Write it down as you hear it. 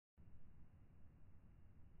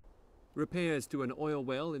Repairs to an oil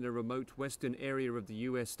well in a remote western area of the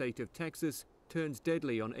U.S. state of Texas turned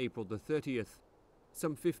deadly on April the 30th.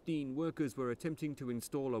 Some 15 workers were attempting to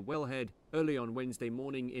install a wellhead early on Wednesday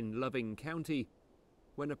morning in Loving County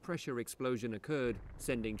when a pressure explosion occurred,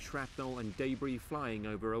 sending shrapnel and debris flying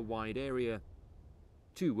over a wide area.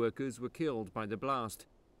 2 workers were killed by the blast.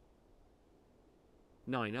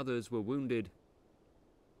 9 others were wounded.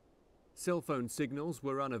 Cell phone signals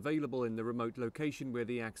were unavailable in the remote location where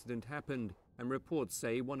the accident happened, and reports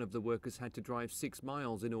say one of the workers had to drive 6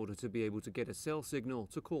 miles in order to be able to get a cell signal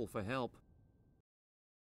to call for help.